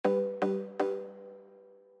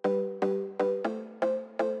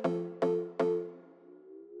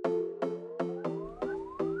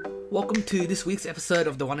Welcome to this week's episode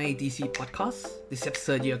of the 180DC podcast. This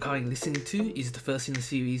episode you're currently listening to is the first in the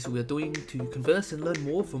series we are doing to converse and learn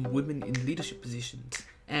more from women in leadership positions,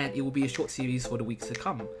 and it will be a short series for the weeks to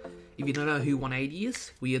come. If you don't know who 180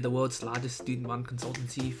 is, we are the world's largest student-run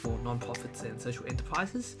consultancy for non-profits and social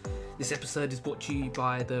enterprises. This episode is brought to you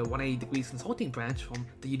by the 180 Degrees Consulting branch from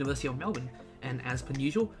the University of Melbourne. And as per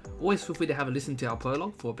usual, always feel free to have a listen to our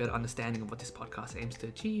prologue for a better understanding of what this podcast aims to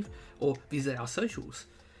achieve, or visit our socials.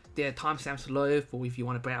 There are timestamps below for if you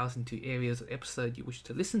want to browse into areas of the episode you wish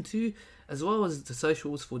to listen to, as well as the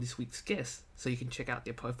socials for this week's guests, so you can check out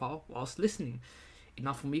their profile whilst listening.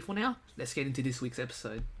 Enough from me for now, let's get into this week's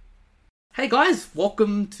episode. Hey guys,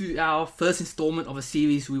 welcome to our first installment of a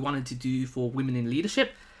series we wanted to do for women in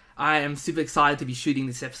leadership. I am super excited to be shooting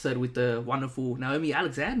this episode with the wonderful Naomi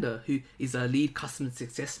Alexander, who is a lead customer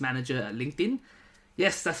success manager at LinkedIn.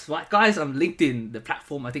 Yes, that's right guys, LinkedIn, the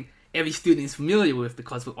platform I think every student is familiar with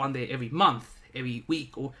because we're on there every month, every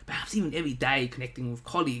week, or perhaps even every day, connecting with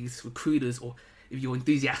colleagues, recruiters, or if you're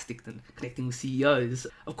enthusiastic, then connecting with CEOs.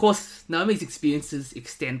 Of course, Naomi's experiences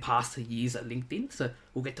extend past her years at LinkedIn, so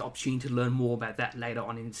we'll get the opportunity to learn more about that later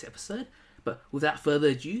on in this episode. But without further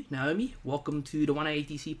ado, Naomi, welcome to the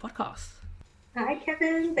 180DC podcast. Hi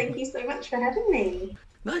Kevin, thank you so much for having me.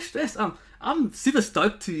 No stress. I'm super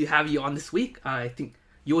stoked to have you on this week. I think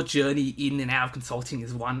your journey in and out of consulting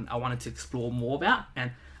is one I wanted to explore more about,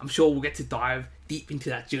 and I'm sure we'll get to dive deep into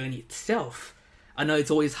that journey itself. I know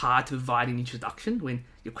it's always hard to provide an introduction when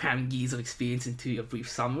you're cramming years of experience into a brief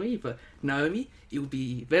summary, but Naomi, it would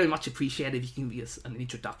be very much appreciated if you can give us an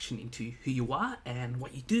introduction into who you are and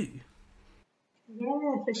what you do.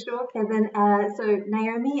 Yeah, for sure, Kevin. So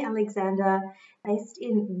Naomi Alexander, based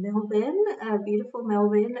in Melbourne, beautiful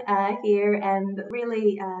Melbourne here, and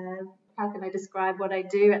really, how can I describe what I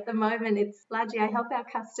do at the moment? It's largely I help our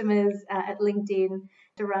customers at LinkedIn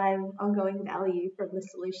derive ongoing value from the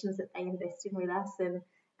solutions that they invest in with us. And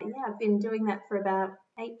yeah, I've been doing that for about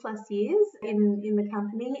 8+ years in the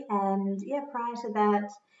company. And yeah, prior to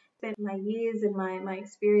that, spent my years and my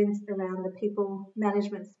experience around the people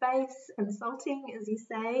management space, consulting, as you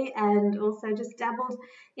say, and also just dabbled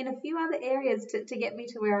in a few other areas to get me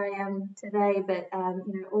to where I am today. But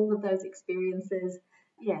all of those experiences,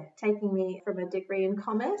 taking me from a degree in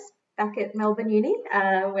commerce back at Melbourne Uni,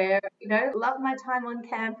 where love my time on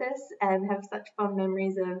campus and have such fond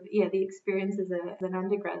memories of the experience as an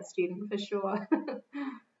undergrad student for sure.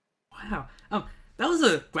 Wow. That was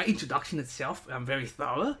a great introduction itself. Very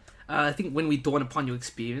thorough. I think when we dawn upon your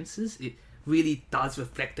experiences, it really does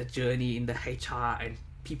reflect the journey in the HR and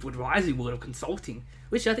people advisory world of consulting,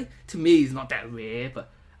 which I think to me is not that rare,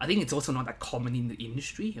 but I think it's also not that common in the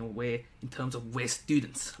industry, and where in terms of where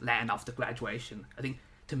students land after graduation. I think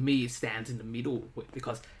to me it stands in the middle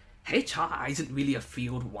because HR isn't really a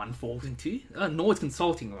field one falls into, nor is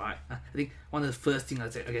consulting, right? I think one of the first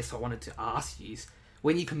things I wanted to ask you is,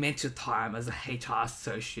 when you commenced your time as a HR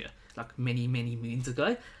associate, like many moons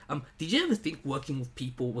ago, did you ever think working with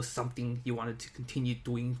people was something you wanted to continue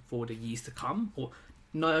doing for the years to come? Or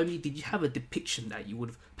not only did you have a depiction that you would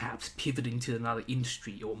have perhaps pivoted into another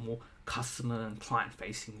industry or more customer and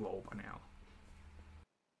client-facing role by now?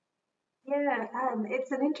 Yeah,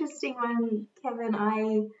 it's an interesting one, Kevin.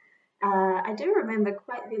 I do remember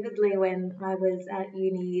quite vividly when I was at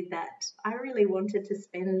uni that I really wanted to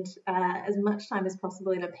spend as much time as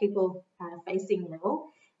possible in a people-facing role.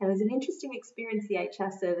 And it was an interesting experience, the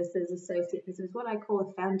HR Services Associate. This is what I call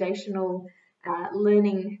a foundational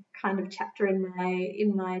learning kind of chapter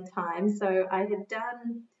in my time. So I had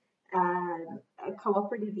done a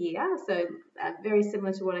cooperative year, so very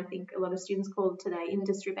similar to what I think a lot of students call today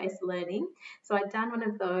industry-based learning. So I'd done one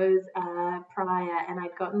of those prior, and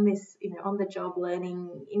I'd gotten this, on-the-job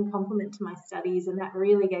learning in complement to my studies, and that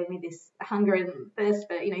really gave me this hunger and thirst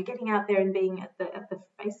for, getting out there and being at the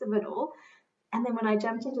face of it all. And then when I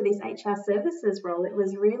jumped into this HR services role, it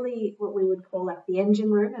was really what we would call like the engine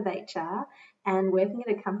room of HR. And working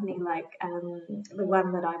at a company like the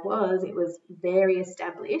one that I was, it was very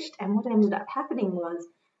established. And what ended up happening was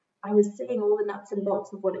I was seeing all the nuts and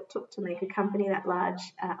bolts of what it took to make a company that large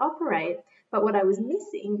operate. But what I was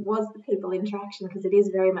missing was the people interaction, because it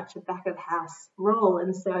is very much a back of house role.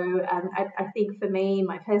 And so I think for me,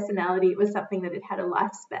 my personality, it was something that it had a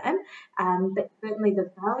lifespan. But certainly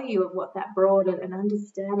the value of what that brought and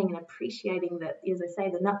understanding and appreciating that, as I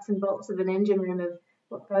say, the nuts and bolts of an engine room of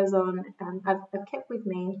what goes on, I've kept with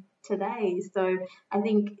me today. So I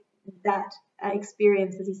think that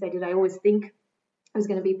experience, as you say, did I always think I was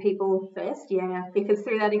going to be people first? Yeah, because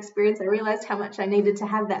through that experience, I realized how much I needed to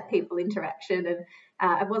have that people interaction. And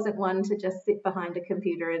I wasn't one to just sit behind a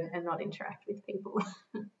computer and not interact with people.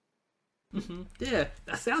 Yeah,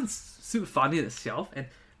 that sounds super fun in itself, and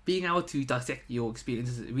being able to dissect your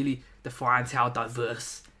experiences really defines how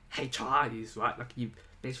diverse HR is, right? Like you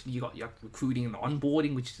basically you got your recruiting and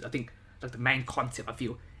onboarding, which is I think like the main concept. I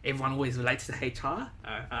feel everyone always relates to HR.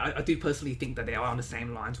 I do personally think that they are on the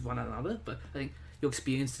same lines with one another, but I think your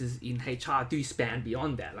experiences in HR do span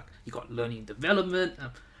beyond that. Like you got learning and development,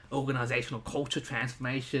 organizational culture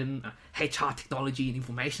transformation, HR technology and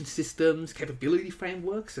information systems, capability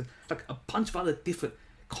frameworks, and like a bunch of other different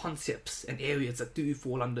concepts and areas that do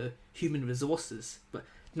fall under human resources. But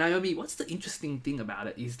Naomi, what's the interesting thing about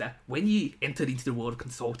it is that when you entered into the world of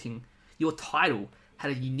consulting, your title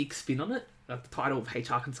had a unique spin on it. Like the title of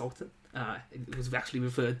HR consultant, it was actually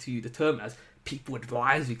referred to the term as people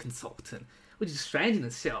advisory consultant, which is strange in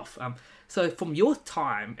itself. So from your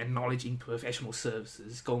time and knowledge in professional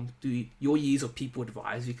services, going through your years of people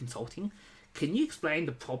advisory consulting, can you explain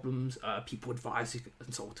the problems a people advisory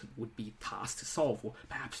consultant would be tasked to solve, or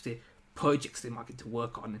perhaps the projects they might get to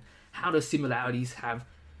work on, and how those similarities have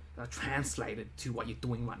translated to what you're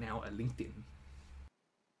doing right now at LinkedIn?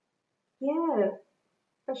 Yeah,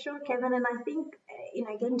 for sure, Kevin. And I think,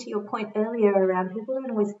 again, to your point earlier around people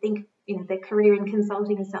don't always think, their career in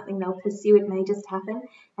consulting is something they'll pursue. It may just happen.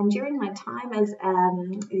 And during my time as,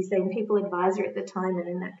 you say, people advisor at the time and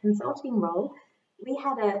in that consulting role, we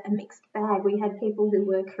had a mixed bag. We had people who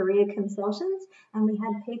were career consultants, and we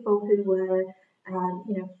had people who were,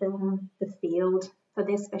 from the field for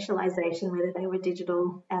their specialization, whether they were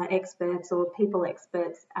digital experts or people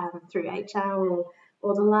experts through HR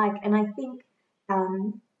or the like. And I think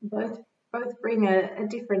both bring a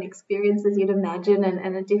different experience, as you'd imagine,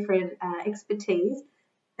 and a different expertise.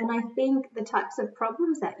 And I think the types of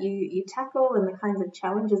problems that you tackle and the kinds of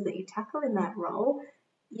challenges that you tackle in that role,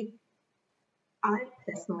 I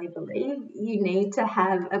personally believe you need to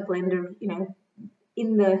have a blend of,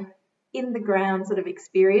 in the ground sort of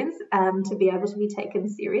experience to be able to be taken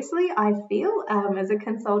seriously. I feel as a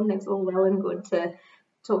consultant, it's all well and good to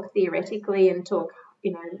talk theoretically and talk,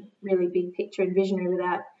 really big picture and visionary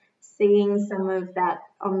without seeing some of that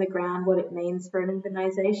on the ground, what it means for an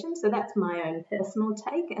organisation. So that's my own personal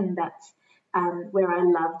take, and that's where I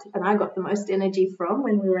loved and I got the most energy from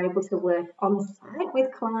when we were able to work on site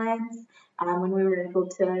with clients, when we were able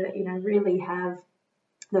to, really have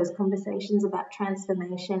those conversations about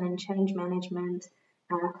transformation and change management,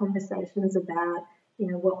 conversations about,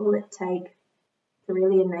 what will it take to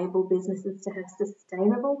really enable businesses to have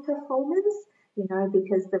sustainable performance,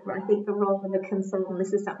 because I think the role of a consultant,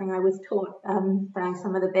 this is something I was taught by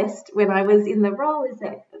some of the best when I was in the role, is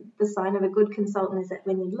that the sign of a good consultant is that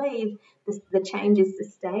when you leave, the change is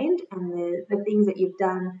sustained and the things that you've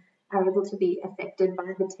done are able to be affected by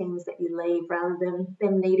the teams that you leave, rather than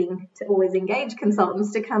them needing to always engage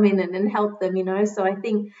consultants to come in and help them, So I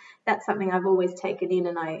think that's something I've always taken in,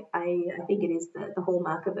 and I think it is the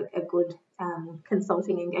hallmark of a good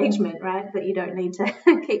consulting engagement, right? That you don't need to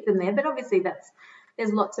keep them there. But obviously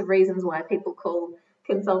there's lots of reasons why people call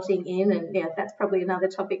consulting in, and that's probably another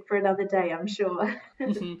topic for another day, I'm sure.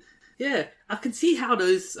 Yeah, I can see how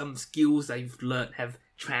those skills that you've learned have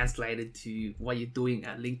translated to what you're doing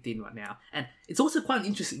at LinkedIn right now. And it's also quite an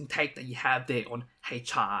interesting take that you have there on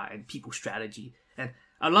HR and people strategy. And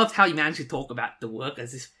I loved how you managed to talk about the work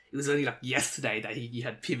as if it was only like yesterday that you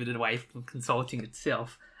had pivoted away from consulting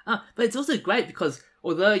itself. But it's also great because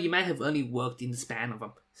although you may have only worked in the span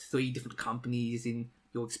of 3 different companies in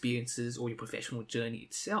your experiences or your professional journey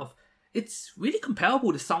itself, it's really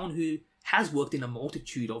comparable to someone who has worked in a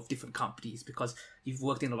multitude of different companies, because you've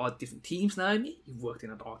worked in a lot of different teams, Naomi. You've worked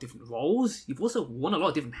in a lot of different roles. You've also worn a lot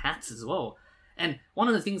of different hats as well. And one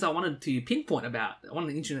of the things I wanted to pinpoint about, one of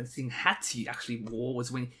the interesting hats you actually wore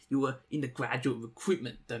was when you were in the graduate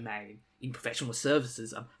recruitment domain in professional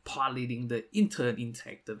services, piloting the intern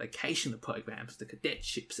intake, the vocational programs, the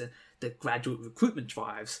cadetships, and the graduate recruitment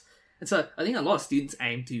drives. And so I think a lot of students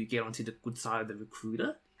aim to get onto the good side of the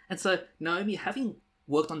recruiter. And so, Naomi, having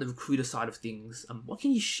worked on the recruiter side of things, what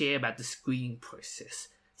can you share about the screening process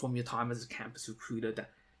from your time as a campus recruiter that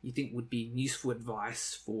you think would be useful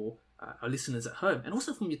advice for our listeners at home, and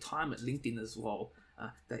also from your time at LinkedIn as well,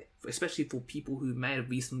 especially for people who may have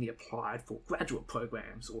recently applied for graduate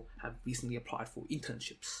programs or have recently applied for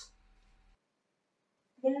internships?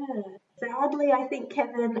 Yeah, sadly, I think,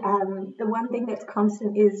 Kevin, the one thing that's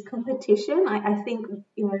constant is competition. I think,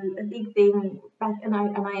 a big thing, and I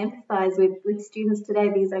empathise with students today,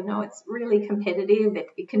 because I know it's really competitive.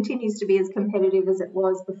 It continues to be as competitive as it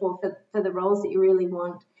was before for the roles that you really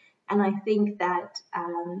want. And I think that,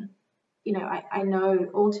 I know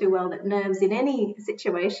all too well that nerves in any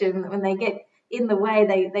situation, when they get in the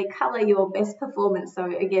way they colour your best performance. So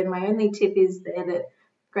again, my only tip is there that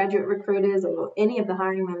graduate recruiters or any of the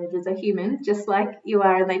hiring managers are human, just like you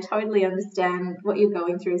are, and they totally understand what you're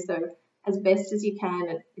going through. So as best as you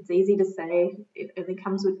can, it's easy to say, it only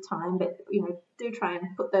comes with time, but do try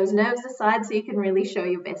and put those nerves aside so you can really show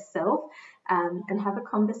your best self, and have a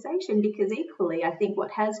conversation. Because equally, I think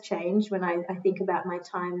what has changed when I think about my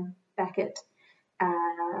time back at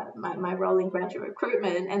my role in graduate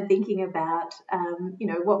recruitment and thinking about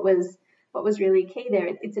what was really key there.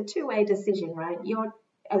 It's a two-way decision, right? You're,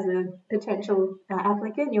 as a potential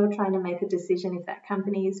applicant, you're trying to make a decision if that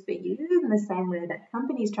company is for you, in the same way that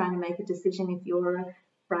company is trying to make a decision if you're a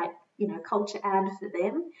right culture add for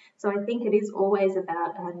them. So I think it is always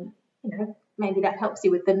about maybe that helps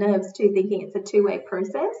you with the nerves too, thinking it's a two-way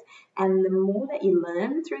process. And the more that you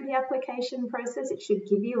learn through the application process, it should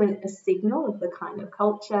give you a signal of the kind of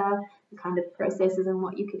culture, the kind of processes and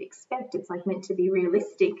what you could expect. It's like meant to be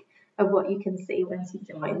realistic of what you can see once you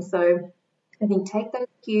join. So I think take those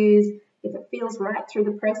cues. If it feels right through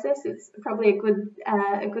the process, it's probably a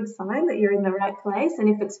good sign that you're in the right place. And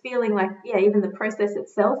if it's feeling like, even the process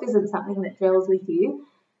itself isn't something that gels with you,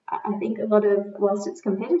 I think whilst it's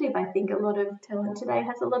competitive, I think a lot of talent today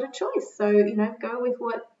has a lot of choice. So, go with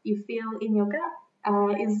what you feel in your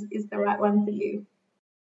gut is the right one for you.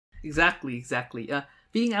 Exactly.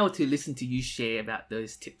 Being able to listen to you share about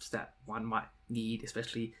those tips that one might need,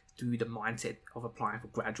 especially through the mindset of applying for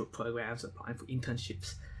graduate programs, applying for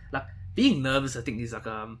internships. Like, being nervous, I think, is like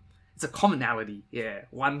it's a commonality. Yeah,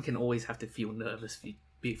 one can always have to feel nervous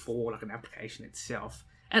before like an application itself.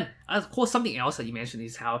 And of course, something else that you mentioned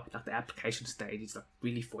is how like the application stage is like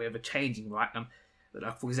really forever changing, right?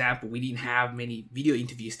 Like, for example, we didn't have many video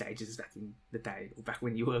interview stages back in the day, or back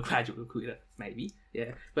when you were a graduate recruiter, maybe.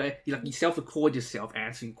 Yeah, but you self-record yourself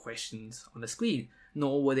answering questions on the screen.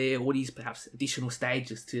 Nor were there all these perhaps additional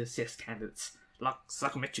stages to assess candidates, like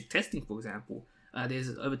psychometric testing, for example.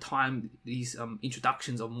 There's over time these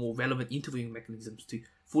introductions of more relevant interviewing mechanisms to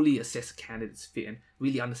fully assess a candidate's fit and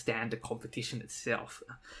really understand the competition itself.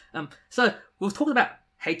 So we've talked about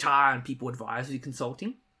HR and people advisory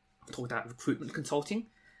consulting. We've talked about recruitment consulting.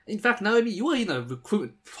 In fact, Naomi, you were in a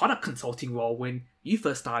recruitment product consulting role when you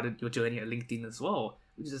first started your journey at LinkedIn as well.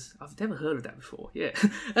 I've never heard of that before. Yeah.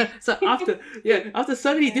 So after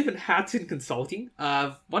so many different hats in consulting,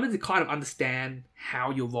 I've wanted to kind of understand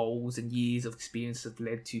how your roles and years of experience have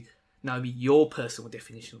led to, Naomi, your personal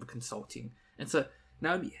definition of consulting. And so,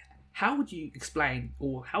 Naomi, how would you explain,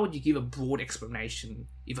 or how would you give a broad explanation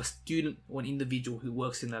if a student or an individual who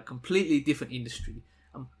works in a completely different industry,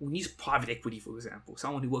 we use private equity, for example,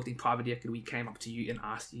 someone who worked in private equity came up to you and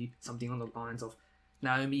asked you something on the lines of,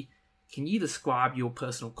 Naomi, can you describe your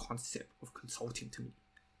personal concept of consulting to me?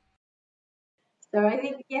 So I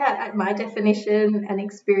think, my definition and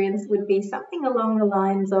experience would be something along the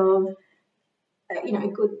lines of,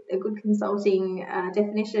 a good consulting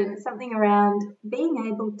definition, something around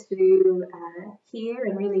being able to hear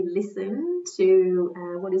and really listen to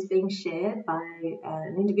what is being shared by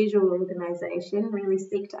an individual or organisation, really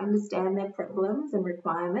seek to understand their problems and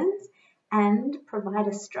requirements, and provide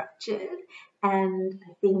a structured and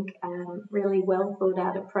I think really well thought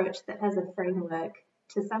out approach that has a framework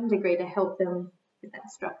to some degree to help them with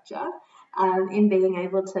that structure, in being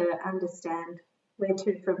able to understand where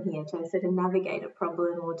to from here, to sort of navigate a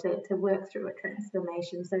problem or to work through a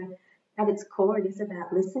transformation. So at its core, it is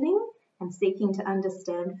about listening and seeking to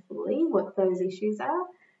understand fully what those issues are.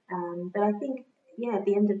 But I think, at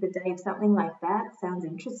the end of the day, if something like that sounds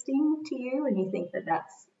interesting to you and you think that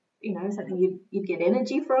that's something you'd get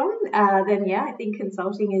energy from, then I think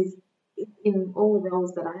consulting is, in all the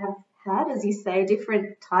roles that I have had, as you say,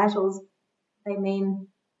 different titles, they mean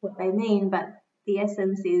what they mean, but the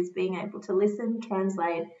essence is being able to listen,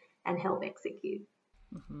 translate, and help execute.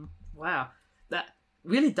 Mm-hmm. Wow, that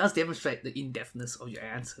really does demonstrate the in-depthness of your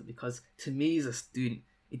answer, because to me as a student,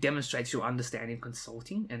 it demonstrates your understanding of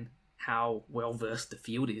consulting and how well-versed the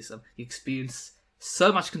field is. You experience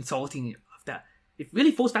so much consulting that it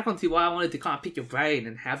really falls back onto why I wanted to kind of pick your brain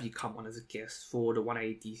and have you come on as a guest for the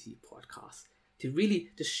 180DC podcast, to really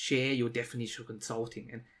just share your definition of consulting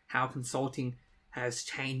and how consulting has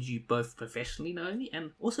changed you both professionally, Naomi,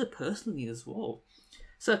 and also personally as well.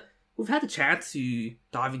 So we've had the chance to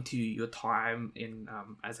dive into your time in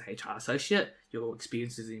as a HR associate, your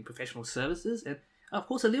experiences in professional services, and of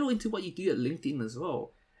course a little into what you do at LinkedIn as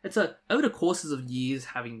well. And so over the courses of years,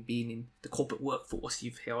 having been in the corporate workforce,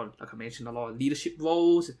 you've held, like I mentioned, a lot of leadership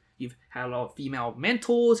roles. You've had a lot of female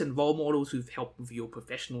mentors and role models who've helped with your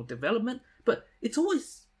professional development. But it's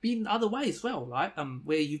always been other ways as well, right?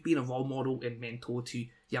 Where you've been a role model and mentor to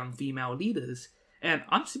young female leaders. And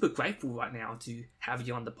I'm super grateful right now to have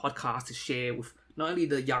you on the podcast to share with not only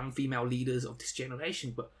the young female leaders of this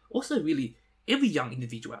generation, but also really every young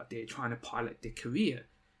individual out there trying to pilot their career.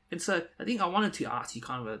 And so I think I wanted to ask you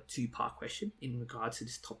kind of a two-part question in regards to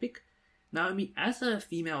this topic. Naomi, as a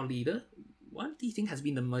female leader, what do you think has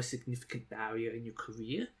been the most significant barrier in your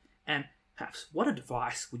career? And perhaps what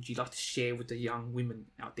advice would you like to share with the young women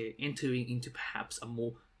out there entering into perhaps a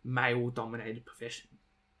more male-dominated profession?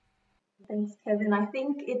 Thanks, Kevin. I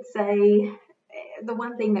think it's the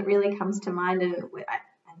one thing that really comes to mind, and I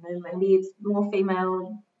know maybe it's more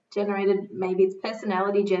female generated, maybe it's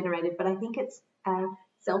personality generated, but I think it's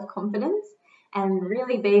self-confidence and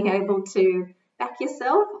really being able to back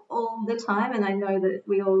yourself all the time. And I know that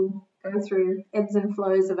we all go through ebbs and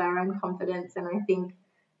flows of our own confidence, and I think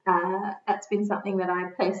that's been something that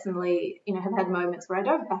I personally, have had moments where I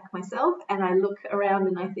don't back myself and I look around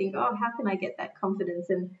and I think, oh, how can I get that confidence?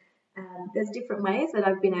 And there's different ways that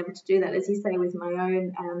I've been able to do that, as you say, with my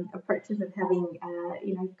own approaches of having,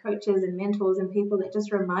 coaches and mentors and people that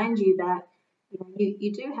just remind you that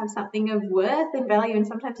you do have something of worth and value, and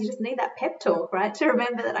sometimes you just need that pep talk, right, to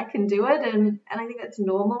remember that I can do it, and I think that's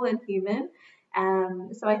normal and human.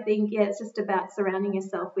 So I think, it's just about surrounding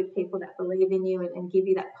yourself with people that believe in you and give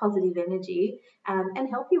you that positive energy, and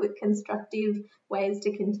help you with constructive ways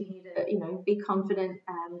to continue to, be confident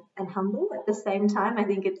and humble at the same time. I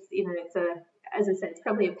think it's, as I said, it's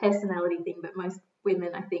probably a personality thing, but most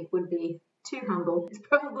women, I think, would be too humble is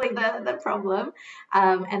probably the problem.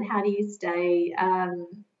 And how do you stay,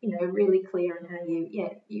 really clear in how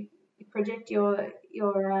you project your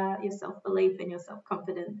self-belief and your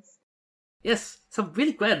self-confidence. Yes, some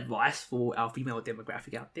really great advice for our female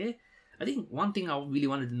demographic out there. I think one thing I really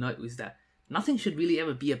wanted to note was that nothing should really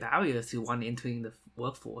ever be a barrier to one entering the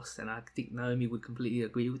workforce, and I think Naomi would completely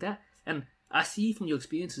agree with that. And I see from your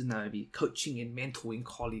experiences, Naomi, coaching and mentoring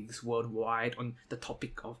colleagues worldwide on the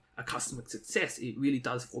topic of a customer success, it really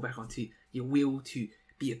does fall back onto your will to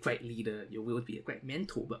be a great leader, your will to be a great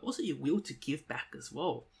mentor, but also your will to give back as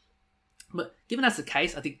well. But given that's the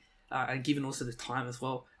case, I think and given also the time as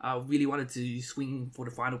well, I really wanted to swing for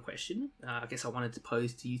the final question. I guess I wanted to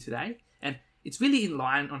pose to you today. And it's really in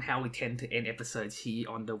line on how we tend to end episodes here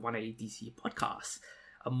on the 180DC podcast.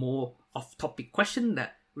 A more off-topic question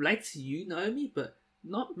that relates to you, Naomi, but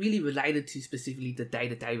not really related to specifically the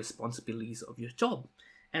day-to-day responsibilities of your job.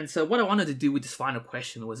 And so what I wanted to do with this final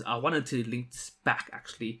question was I wanted to link this back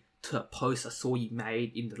actually to a post I saw you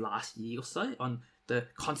made in the last year or so on the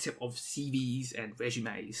concept of CVs and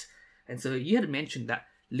resumes. And so you had mentioned that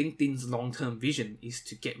LinkedIn's long-term vision is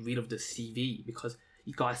to get rid of the CV because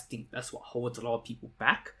you guys think that's what holds a lot of people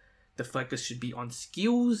back. The focus should be on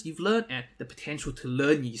skills you've learned and the potential to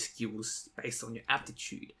learn new skills based on your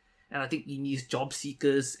aptitude. And I think you use job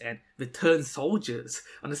seekers and return soldiers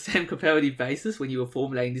on the same comparative basis when you were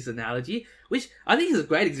formulating this analogy, which I think is a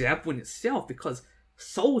great example in itself because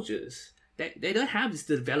soldiers, they don't have this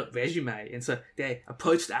developed resume, and so they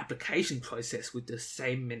approach the application process with the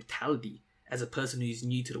same mentality as a person who's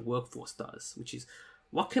new to the workforce does, which is,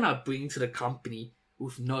 what can I bring to the company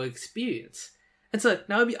with no experience? And so,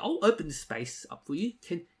 Naomi, I'll open the space up for you.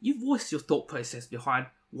 Can you voice your thought process behind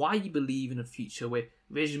why you believe in a future where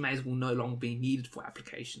resumes will no longer be needed for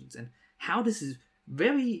applications, and how this is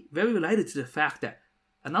very, very related to the fact that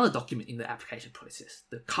another document in the application process,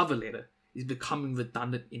 the cover letter, is becoming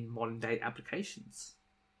redundant in modern day applications?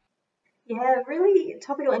 Yeah, really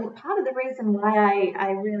topical, and part of the reason why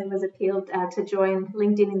I really was appealed to join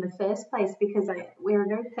LinkedIn in the first place, because we're a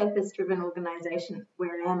very purpose-driven organisation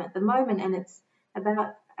where I am at the moment, and it's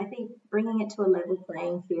about, I think, bringing it to a level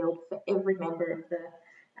playing field for every member of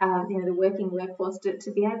the working workforce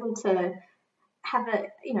to be able to have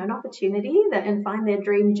an opportunity and find their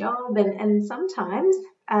dream job, and sometimes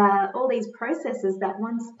all these processes that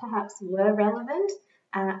once perhaps were relevant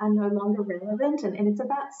are no longer relevant, and it's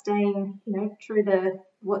about staying true to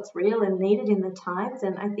what's real and needed in the times.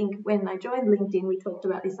 And I think when I joined LinkedIn, we talked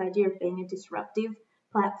about this idea of being a disruptive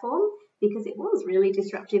platform, because it was really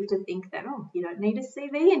disruptive to think that, you don't need a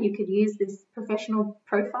CV and you could use this professional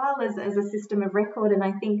profile as a system of record. And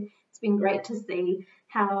I think it's been great to see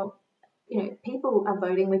how people are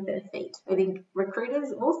voting with their feet. I think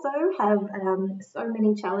recruiters also have so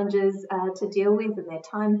many challenges to deal with, and they're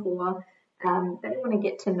time poor. They want to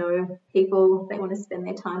get to know people. They want to spend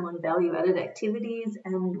their time on value-added activities.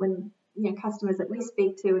 And when customers that we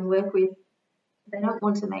speak to and work with, they don't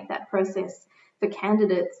want to make that process for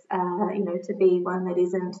candidates, to be one that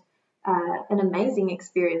isn't an amazing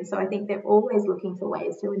experience. So I think they're always looking for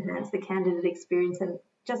ways to enhance the candidate experience, and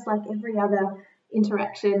just like every other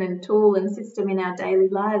interaction and tool and system in our daily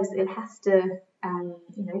lives, it has to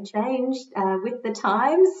change with the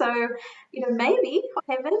times. So, maybe,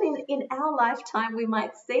 Kevin, in our lifetime, we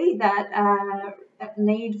might see that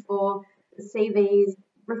need for CVs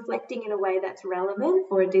reflecting in a way that's relevant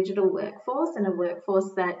for a digital workforce and a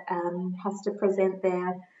workforce that has to present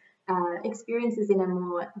their experiences in a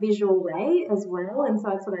more visual way as well. And so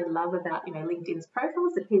that's what I love about, LinkedIn's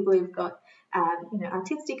profiles, that people who've got,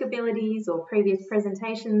 artistic abilities or previous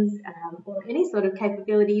presentations or any sort of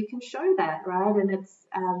capability, you can show that, right? And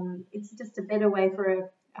it's just a better way for a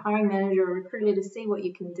hiring manager or recruiter to see what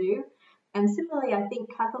you can do. And similarly, I think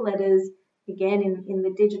cover letters, again, in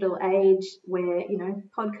the digital age where,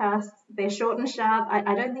 podcasts, they're short and sharp.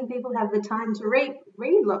 I don't think people have the time to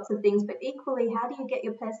read lots of things, but equally, how do you get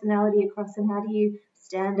your personality across and how do you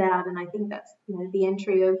stand out? And I think that's, the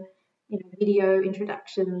entry of, video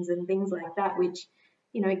introductions and things like that, which,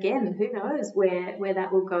 again, who knows where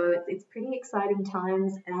that will go. It's pretty exciting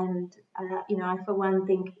times. And, I, for one,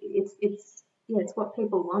 think it's what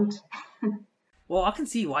people want. Well, I can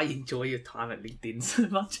see why you enjoy your time at LinkedIn so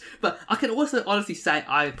much, but I can also honestly say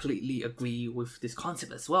I completely agree with this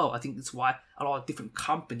concept as well. I think that's why a lot of different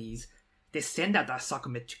companies, they send out that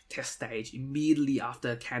psychometric test stage immediately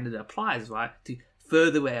after a candidate applies, right? To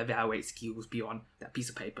further evaluate skills beyond that piece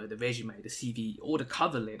of paper, the resume, the CV, or the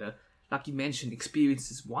cover letter. Like you mentioned,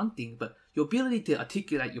 experience is one thing, but your ability to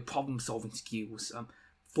articulate your problem-solving skills,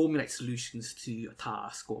 formulate solutions to a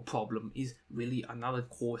task or a problem is really another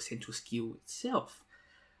core essential skill itself.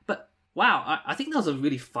 But wow, I think that was a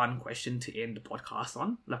really fun question to end the podcast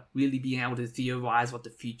on, like really being able to theorize what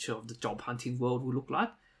the future of the job hunting world will look like.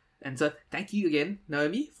 And so thank you again,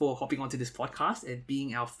 Naomi, for hopping onto this podcast and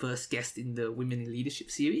being our first guest in the Women in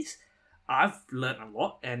Leadership series. I've learned a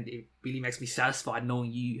lot, and it really makes me satisfied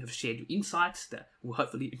knowing you have shared your insights that will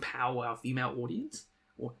hopefully empower our female audience,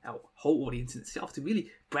 or our whole audience in itself, to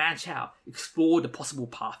really branch out, explore the possible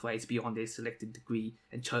pathways beyond their selected degree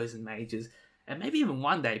and chosen majors, and maybe even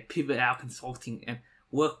one day pivot our consulting and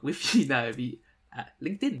work with you, Naomi, at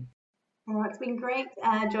LinkedIn. All right, it's been great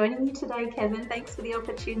joining you today, Kevin. Thanks for the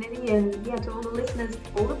opportunity, and to all the listeners,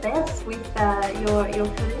 all the best with your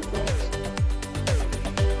career search.